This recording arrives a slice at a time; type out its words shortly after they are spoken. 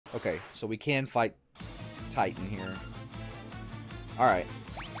Okay, so we can fight Titan here. Alright.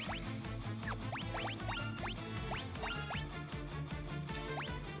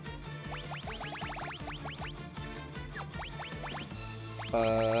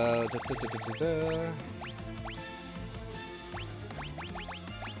 Da, da, da, da, da.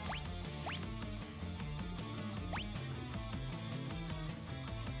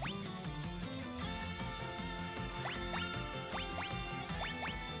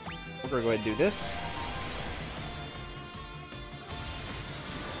 We're gonna go ahead and do this.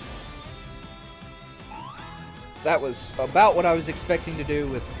 That was about what I was expecting to do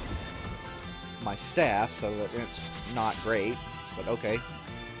with my staff, so that it's not great, but okay.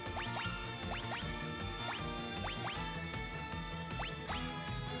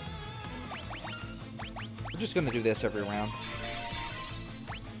 We're just gonna do this every round.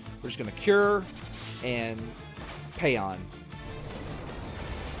 We're just gonna cure and pay on.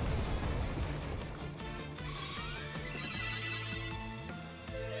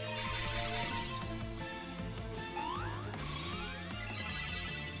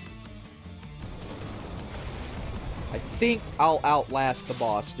 I think I'll outlast the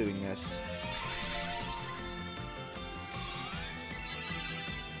boss doing this.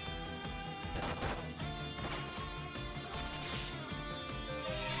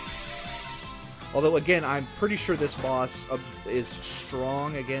 Although, again, I'm pretty sure this boss is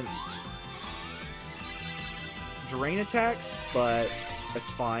strong against drain attacks, but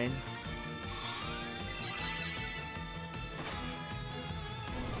that's fine.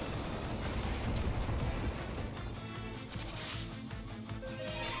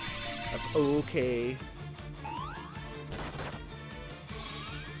 That's okay.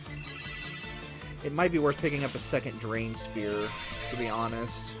 It might be worth picking up a second drain spear, to be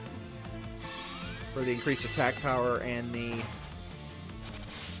honest. For the increased attack power and the...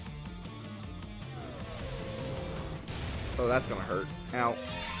 Oh, that's gonna hurt. Ow.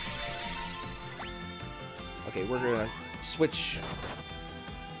 Okay, we're gonna switch...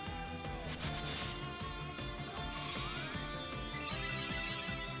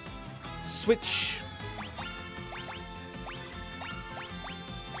 Switch.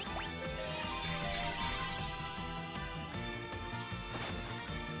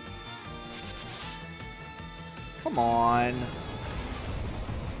 Come on.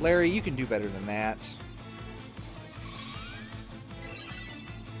 Larry, you can do better than that.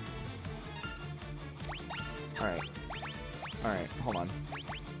 Alright. Alright, hold on.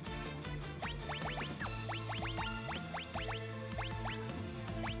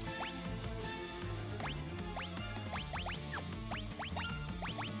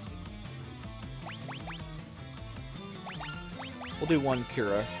 We'll do one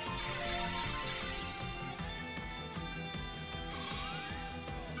Cura.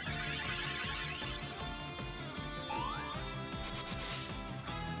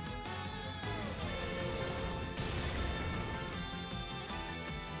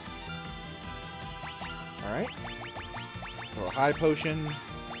 Alright. Throw a high potion.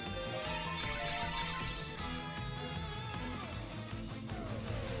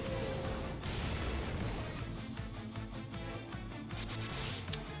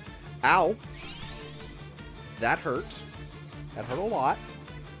 Ow. That hurt. That hurt a lot.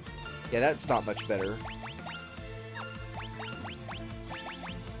 Yeah, that's not much better.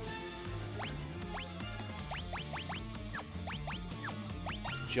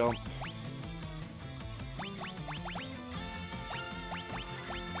 Jump.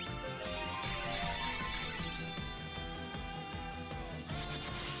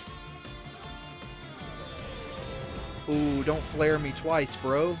 Ooh, don't flare me twice,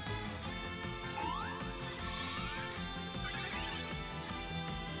 bro.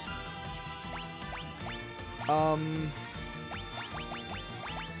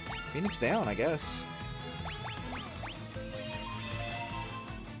 Phoenix down, I guess.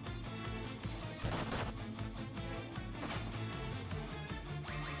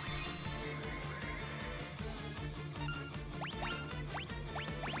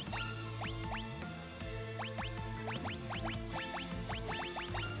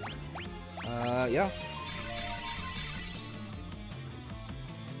 Yeah.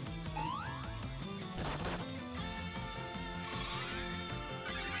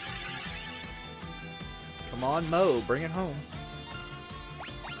 Come on, Mo, bring it home.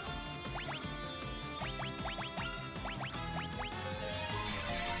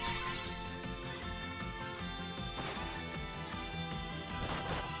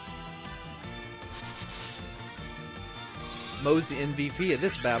 Mo's the MVP of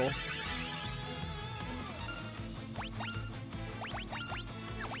this battle.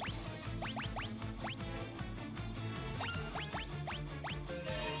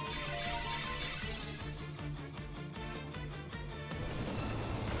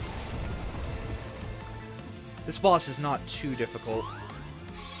 This boss is not too difficult.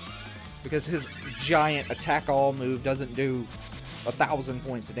 Because his giant attack-all move doesn't do 1,000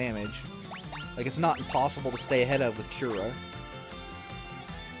 points of damage. Like, it's not impossible to stay ahead of with Cura.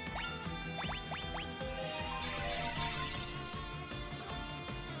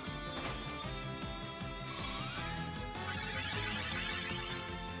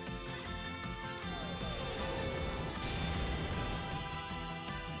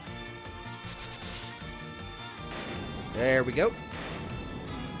 There we go.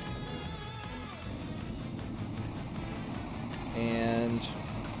 And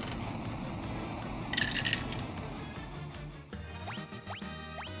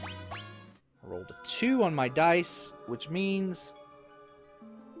I rolled a 2 on my dice, which means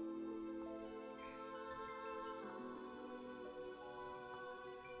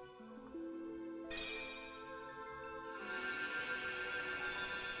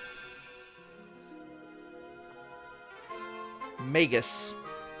Magus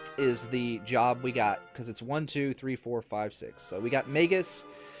is the job we got, because it's 1, 2, 3, 4, 5, 6. So we got Magus.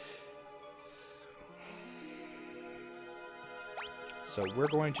 So we're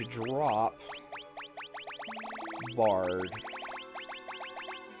going to drop Bard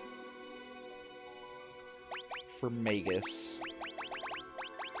for Magus.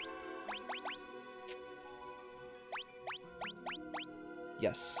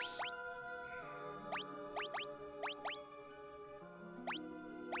 Yes.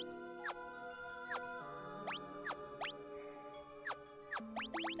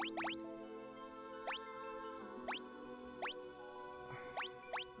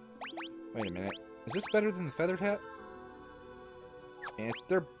 Wait a minute. Is this better than the Feathered Hat? Yeah,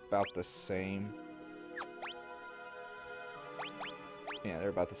 they're about the same. Yeah, they're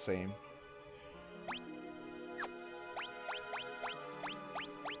about the same.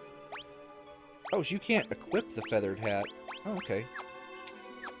 Oh, so you can't equip the Feathered Hat. Oh, okay.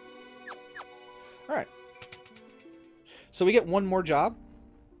 Alright. So we get one more job.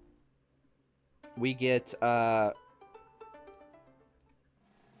 We get,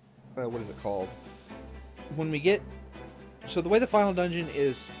 what is it called? When we get... So the way the final dungeon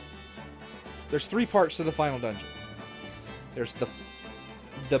is... There's 3 parts to the final dungeon. There's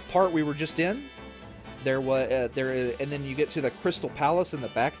the part we were just in. There was and then you get to the Crystal Palace in the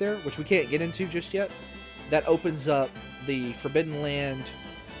back there, which we can't get into just yet. That opens up the Forbidden Land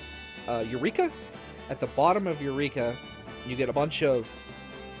Eureka. At the bottom of Eureka, you get a bunch of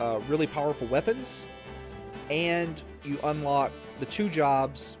really powerful weapons, and you unlock the 2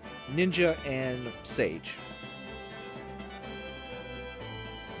 jobs, Ninja and Sage.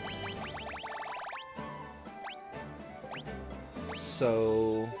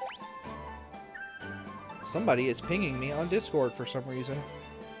 So somebody is pinging me on Discord for some reason.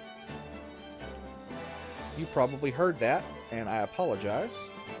 You probably heard that, and I apologize.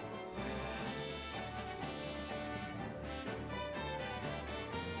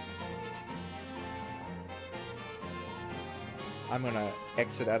 I'm gonna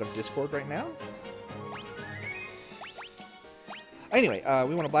exit out of Discord right now. Anyway,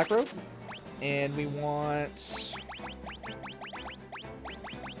 we want a black robe, and we want...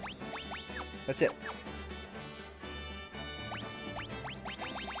 That's it.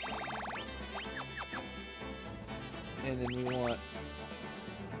 And then we want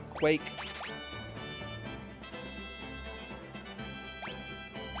Quake.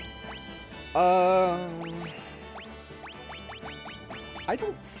 I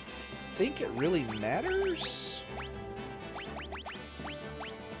don't think it really matters.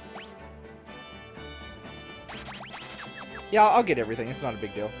 Yeah, I'll get everything. It's not a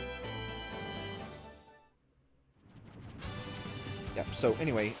big deal. Yeah, so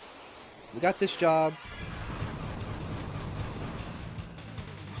anyway, we got this job.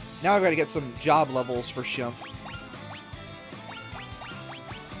 Now I've got to get some job levels for Shimp.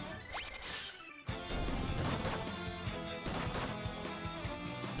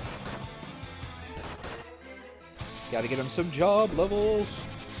 Got to get him some job levels.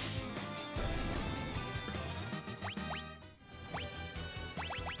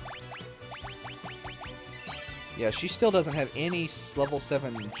 Yeah, she still doesn't have any level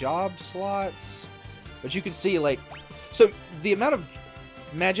 7 job slots. But you can see, like... So, the amount of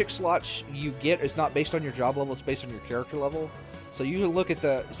magic slots you get is not based on your job level, it's based on your character level. So you can look at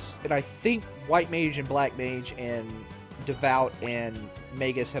the... And I think White Mage and Black Mage and Devout and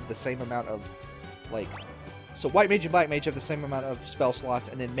Magus have the same amount of, like... So White Mage and Black Mage have the same amount of spell slots,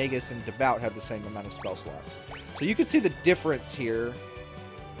 and then Magus and Devout have the same amount of spell slots. So you can see the difference here.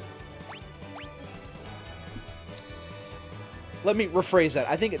 Let me rephrase that.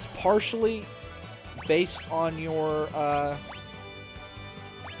 I think it's partially based on your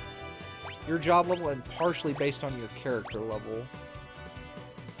job level and partially based on your character level.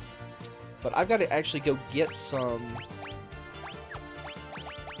 But I've got to actually go get some...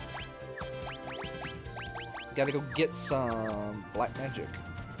 Got to go get some black magic.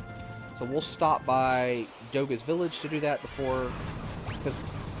 So we'll stop by Doga's village to do that before... Because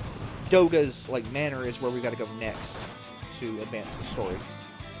Doga's, like, manor is where we got to go next to advance the story.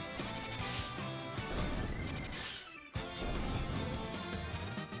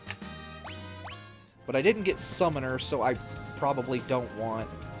 But I didn't get Summoner, so I probably don't want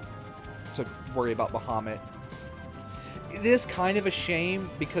to worry about Bahamut. It is kind of a shame,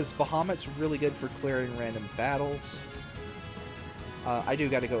 because Bahamut's really good for clearing random battles. I do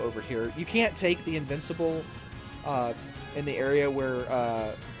got to go over here. You can't take the Invincible in the area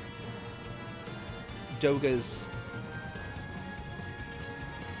where Doga's...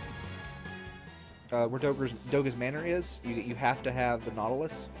 where Doga's manor is. You have to have the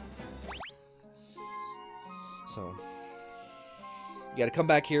Nautilus. So, you gotta come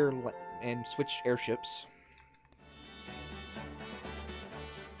back here and switch airships.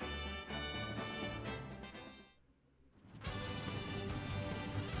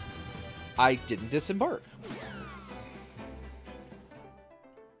 I didn't disembark.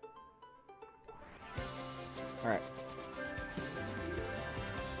 Alright.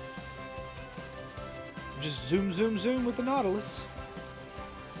 Just zoom, zoom, zoom with the Nautilus.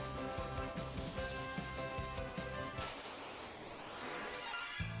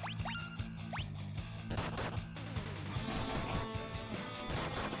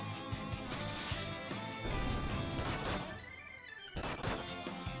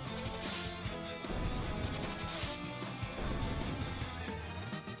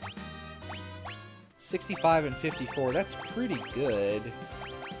 $65 and $54. That's pretty good.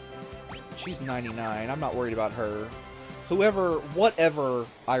 She's 99. I'm not worried about her. Whatever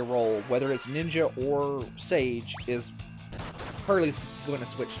I roll, whether it's Ninja or Sage, is Hurley's going to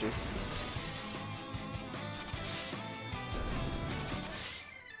switch to.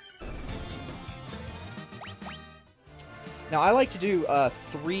 Now I like to do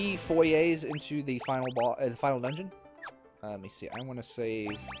 3 foyers into the final dungeon. Let me see. I want to save.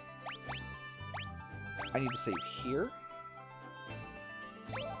 I need to save here.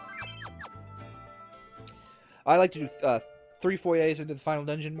 I like to do 3 foyers into the final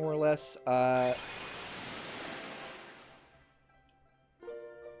dungeon, more or less. Let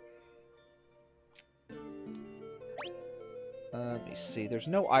me see. There's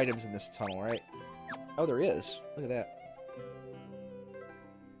no items in this tunnel, right? Oh, there is. Look at that.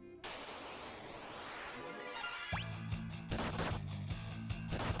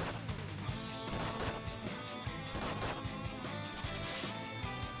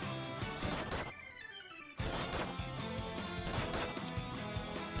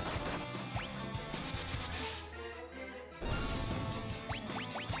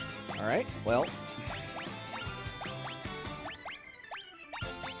 Alright, well.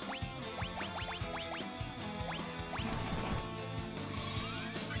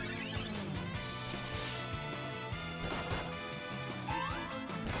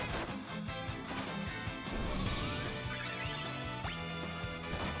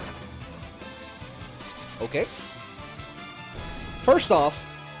 Okay. First off,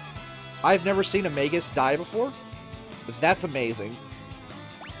 I've never seen a Magus die before. That's amazing.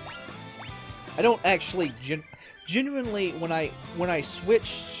 I don't actually genuinely when I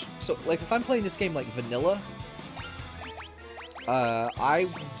switched, so like if I'm playing this game like vanilla, I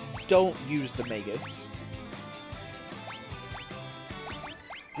don't use the Magus.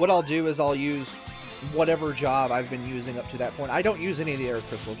 What I'll do is I'll use whatever job I've been using up to that point. I don't use any of the Air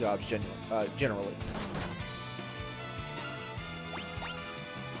Crystal jobs generally.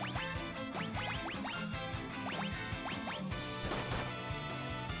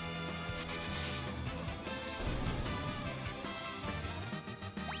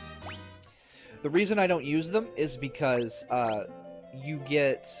 The reason I don't use them is because you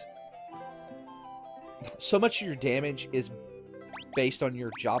get so much of your damage is based on your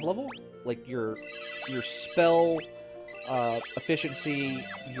job level, like your spell efficiency,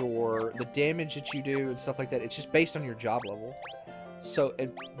 the damage that you do and stuff like that. It's just based on your job level. So,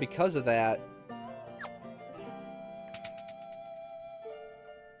 and because of that,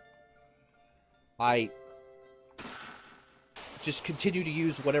 I just continue to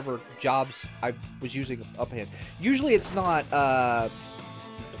use whatever jobs I was using up ahead. Usually it's not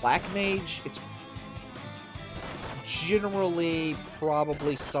Black Mage. It's generally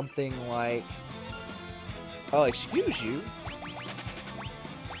probably something like... Oh, excuse you.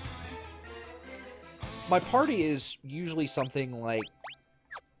 my party is usually something like...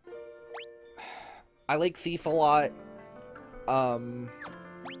 I like Thief a lot. I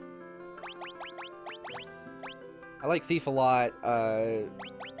like Thief a lot. I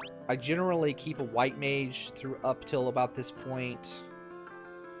generally keep a White Mage through up till about this point.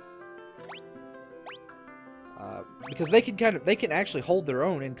 Because they can actually hold their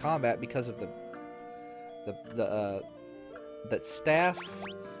own in combat because of that staff.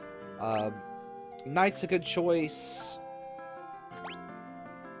 Knight's a good choice.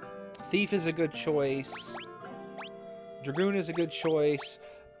 Thief is a good choice. Dragoon is a good choice.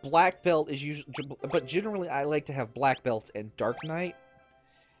 Black Belt is usually, but generally I like to have Black Belt and Dark Knight,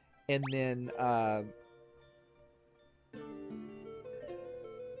 and then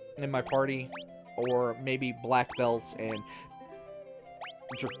in my party, or maybe Black Belts and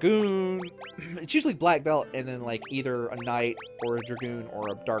Dragoon. It's usually Black Belt and then like either a Knight or a Dragoon or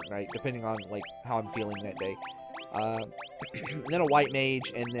a Dark Knight, depending on like how I'm feeling that day. And then a White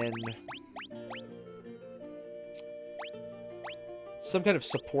Mage, and then some kind of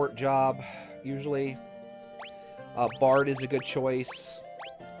support job, usually. Bard is a good choice.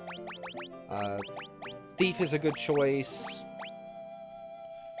 Thief is a good choice.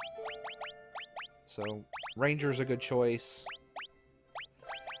 So, Ranger's a good choice.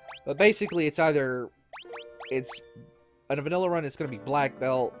 But basically, it's either... in a vanilla run, it's going to be Black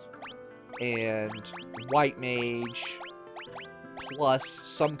Belt and White Mage, plus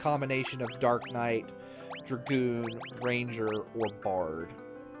some combination of Dark Knight, Dragoon, Ranger, or Bard.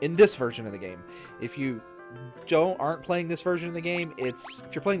 In this version of the game. If you aren't playing this version of the game, if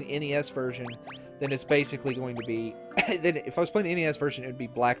you're playing the NES version, then it's basically going to be... then if I was playing the NES version, it would be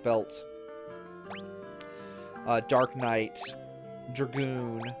Black Belt, Dark Knight,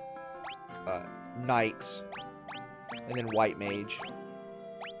 Dragoon, Knight, and then White Mage,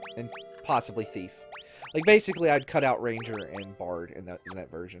 and possibly Thief. Like, basically, I'd cut out Ranger and Bard in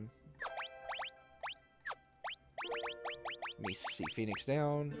that version. Let me see. Phoenix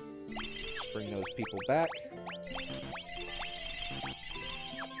down. Bring those people back.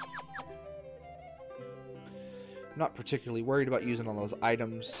 I'm not particularly worried about using all those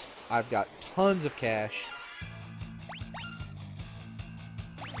items. I've got tons of cash.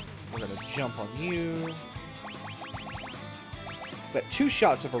 We're gonna jump on you. Got 2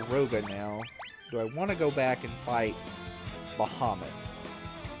 shots of Aroga now. Do I want to go back and fight Bahamut?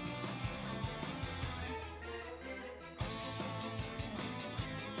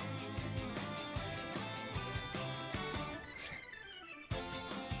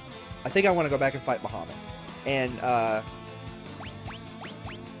 I think I want to go back and fight Bahamut. And,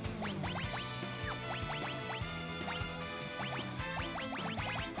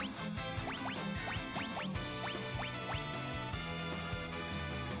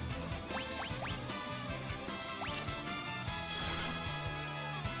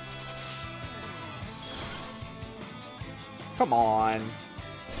 come on.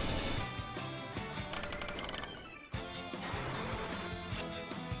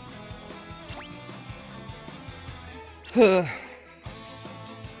 I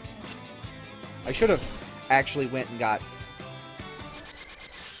should have actually went and got...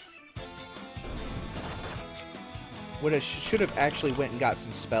 should have actually went and got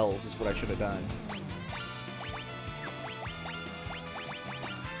some spells is what I should have done.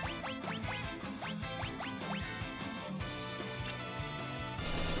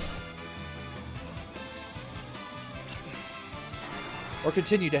 Or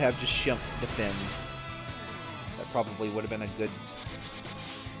continue to have just Shimp defend. That probably would have been a good...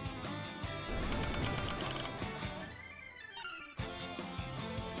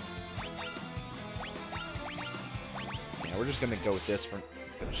 Yeah, we're just gonna go with this for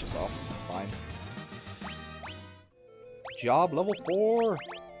finish this off. It's fine. Job level 4!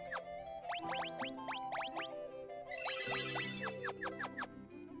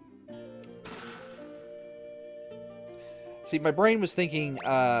 See, my brain was thinking,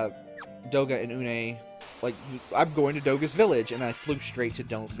 Doga and Une, like, I'm going to Doga's village, and I flew straight to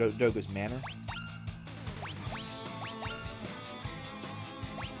Doga's manor.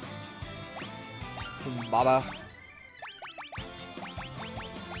 Baba.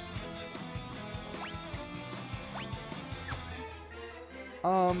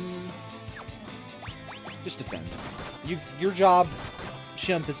 Just defend. Your job,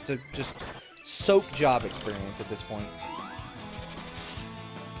 Shimp, is to just soak job experience at this point.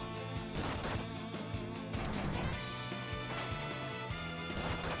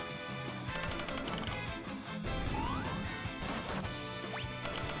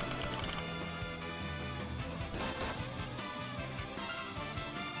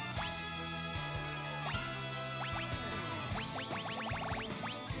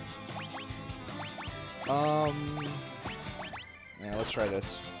 Yeah, let's try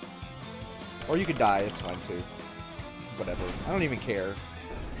this. Or you could die, it's fine too. Whatever. I don't even care.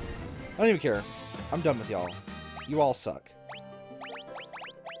 I don't even care. I'm done with y'all. You all suck.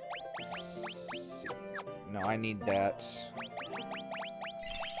 Let's see. No, I need that.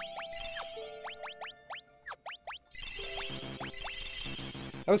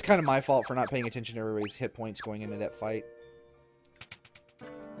 That was kind of my fault for not paying attention to everybody's hit points going into that fight.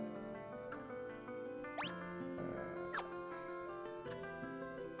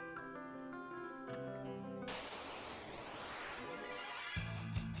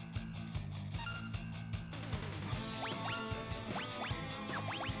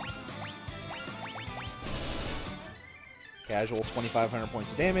 Casual, 2,500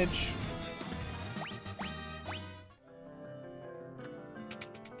 points of damage.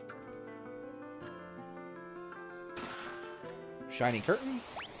 Shiny curtain.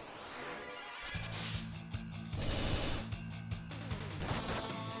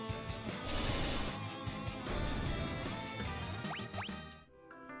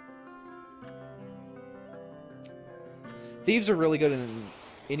 Thieves are really good in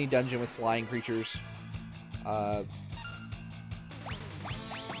any dungeon with flying creatures.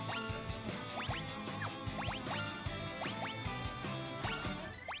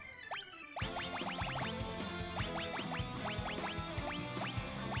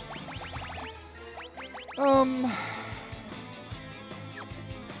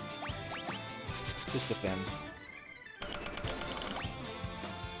 Just defend.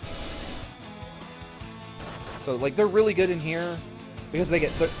 So, like, they're really good in here because they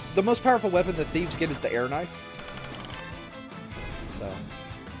get the most powerful weapon that thieves get is the air knife. So,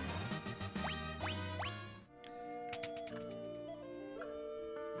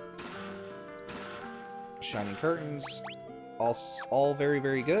 shining curtains, all very,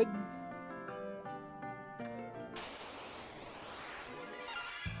 very good.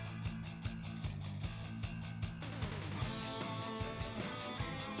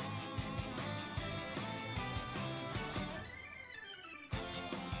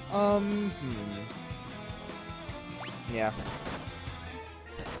 Yeah.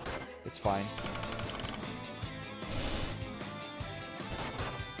 It's fine.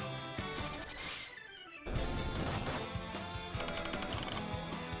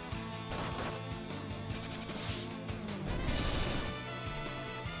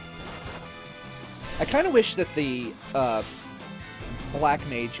 I kind of wish that the Black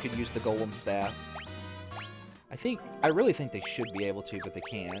Mage could use the Golem Staff. I really think they should be able to, but they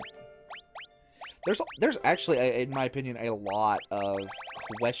can't. There's actually, in my opinion, a lot of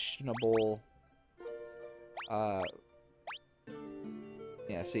questionable... yeah,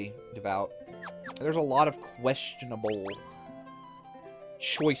 see? Devout. There's a lot of questionable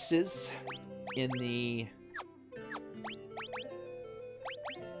choices in the...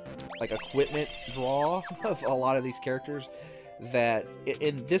 like, equipment draw of a lot of these characters that...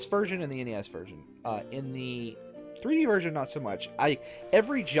 in this version and the NES version. In the 3D version, not so much.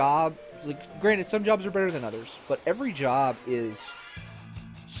 Every job, like, granted, some jobs are better than others, but every job is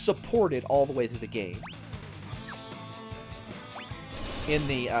supported all the way through the game in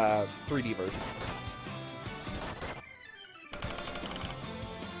the 3D version.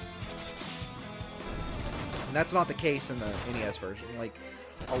 And that's not the case in the NES version. Like,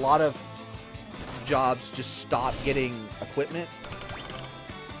 a lot of jobs just stop getting equipment.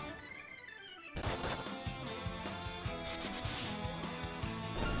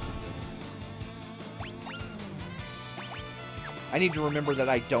 I need to remember that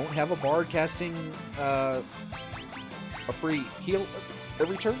I don't have a bard casting a free heal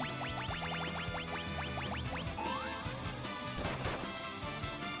every turn.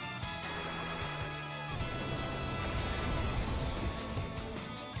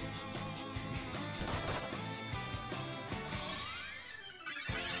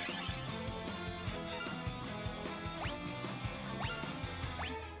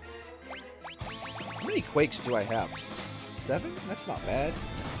 How many quakes do I have? 7? That's not bad.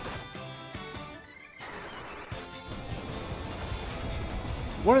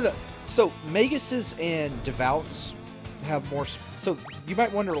 So Maguses and Devouts have more. So you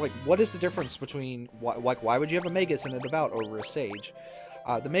might wonder, like, what is the difference between why would you have a Magus and a Devout over a Sage?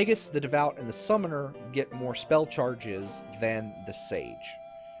 The Magus, the Devout, and the Summoner get more spell charges than the Sage.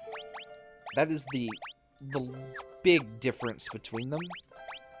 That is the big difference between them.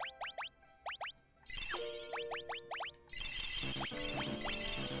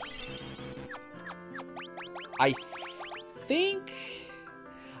 I think...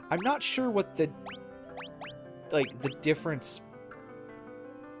 I'm not sure what the difference...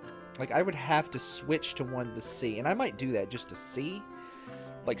 Like, I would have to switch to one to see, and I might do that just to see,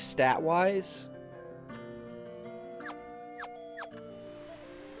 like, stat-wise.